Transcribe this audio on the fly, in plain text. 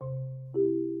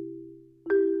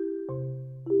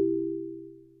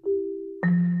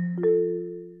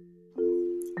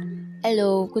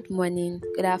Hello, good morning,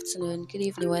 good afternoon, good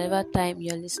evening, whatever time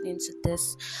you're listening to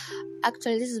this.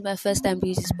 Actually, this is my first time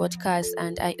doing this podcast,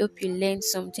 and I hope you learn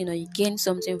something or you gain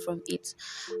something from it,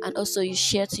 and also you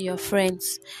share to your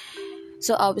friends.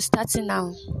 So, I'll be starting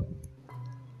now.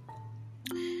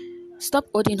 Stop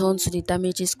holding on to the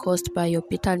damages caused by your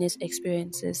bitterness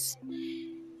experiences.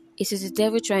 It is the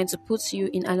devil trying to put you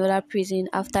in another prison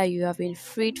after you have been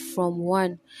freed from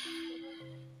one.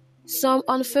 Some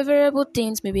unfavorable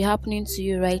things may be happening to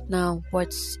you right now,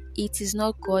 but it is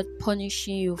not God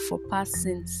punishing you for past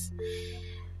sins.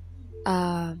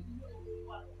 I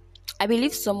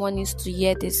believe someone needs to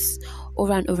hear this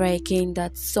over and over again,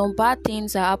 that some bad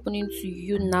things are happening to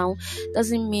you now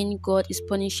doesn't mean God is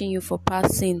punishing you for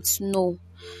past sins. No.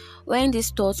 When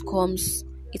this thought comes,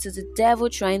 it is the devil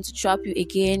trying to trap you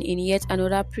again in yet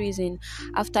another prison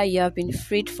after you have been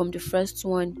freed from the first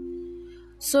one.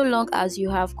 So long as you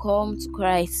have come to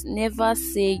Christ, never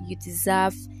say you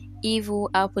deserve evil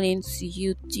happening to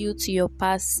you due to your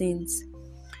past sins.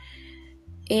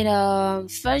 In 1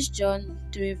 John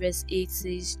 3 verse 8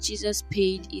 says, Jesus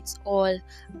paid it all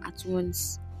at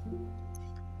once.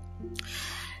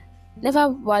 Never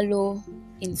wallow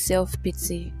in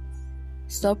self-pity.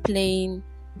 Stop playing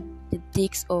the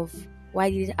dicks of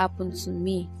why did it happen to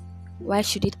me? Why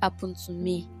should it happen to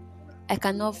me? I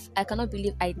cannot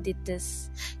believe I did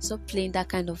this. Stop playing that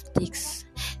kind of dicks.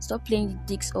 Stop playing the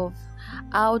dicks of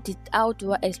how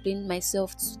do I explain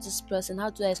myself to this person? How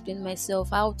do I explain myself?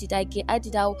 How did I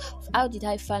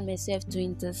find myself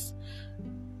doing this?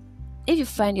 If you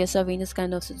find yourself in this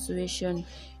kind of situation,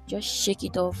 just shake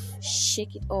it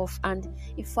off, and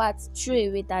in fact throw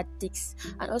away that dicks.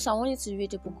 And also I want you to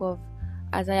read the book of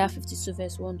Isaiah 52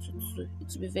 verse 1 to 2.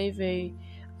 It will be very, very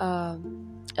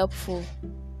helpful.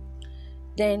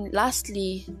 Then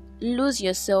lastly, lose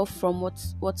yourself from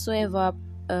whatsoever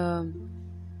ban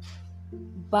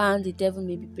the devil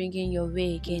may be bringing your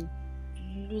way again.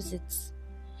 Lose it.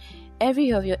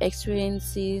 Every of your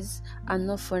experiences are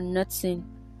not for nothing.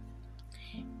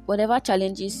 Whatever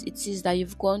challenges it is that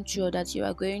you've gone through or that you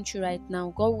are going through right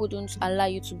now, God wouldn't allow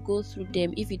you to go through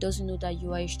them if He doesn't know that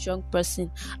you are a strong person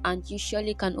and you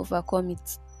surely can overcome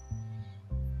it.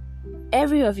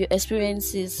 Every of your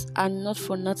experiences are not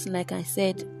for nothing, like I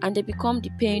said, and they become the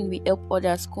pain we help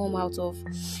others come out of.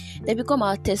 They become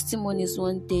our testimonies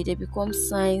one day. They become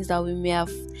signs that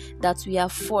we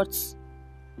have fought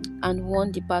and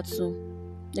won the battle.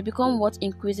 They become what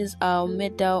increases our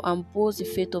medal and boasts the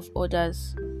faith of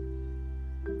others.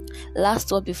 Last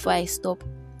word before I stop.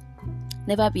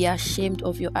 Never be ashamed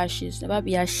of your ashes. Never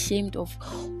be ashamed of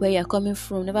where you're coming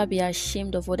from. Never be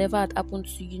ashamed of whatever had happened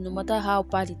to you, no matter how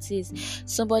bad it is.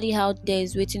 Somebody out there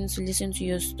is waiting to listen to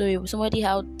your story. Somebody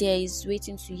out there is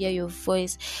waiting to hear your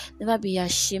voice. Never be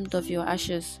ashamed of your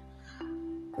ashes.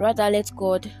 Rather, let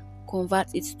God convert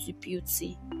it to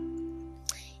beauty.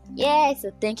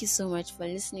 So thank you so much for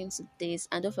listening to this,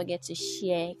 and don't forget to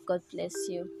share. God bless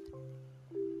you.